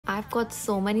I've got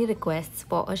so many requests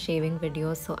for a shaving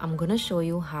video, so I'm gonna show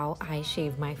you how I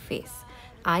shave my face.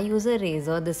 I use a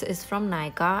razor. This is from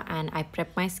Nykaa and I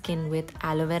prep my skin with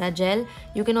aloe vera gel.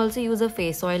 You can also use a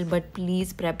face oil, but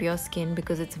please prep your skin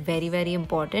because it's very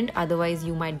important, otherwise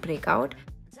you might break out.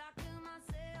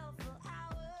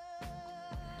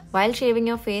 While shaving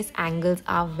your face, angles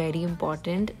are very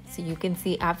important. So you can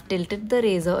see I've tilted the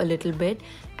razor a little bit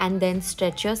and then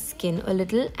stretch your skin a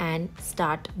little and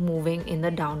start moving in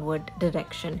the downward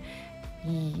direction.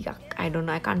 Yuck, I don't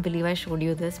know, I can't believe I showed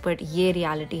you this, but ye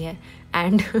reality hai.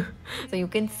 And so you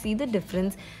can see the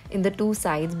difference in the two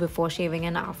sides before shaving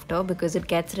and after, because it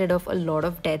gets rid of a lot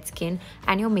of dead skin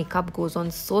and your makeup goes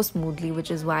on so smoothly,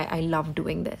 which is why I love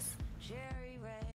doing this.